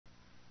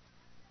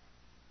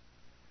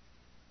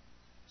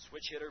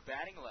switch hitter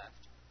batting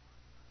left.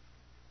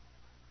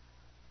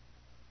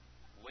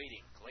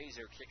 Waiting,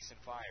 Glazer kicks and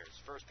fires.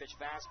 First pitch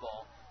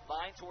fastball,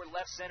 line toward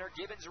left center.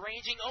 Gibbons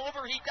ranging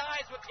over, he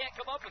dives but can't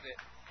come up with it.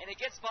 And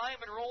it gets by him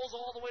and rolls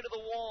all the way to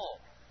the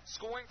wall.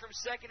 Scoring from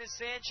second is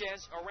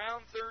Sanchez,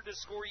 around third to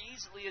score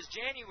easily is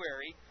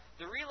January.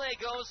 The relay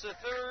goes to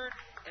third,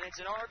 and it's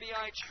an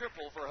RBI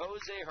triple for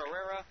Jose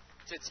Herrera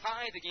to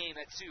tie the game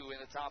at 2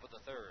 in the top of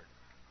the third.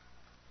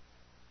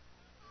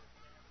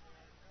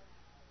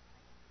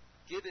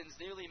 Gibbons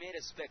nearly made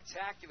a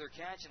spectacular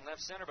catch in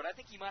left center, but I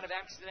think he might have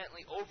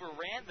accidentally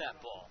overran that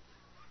ball.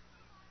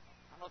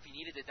 I don't know if he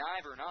needed to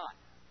dive or not.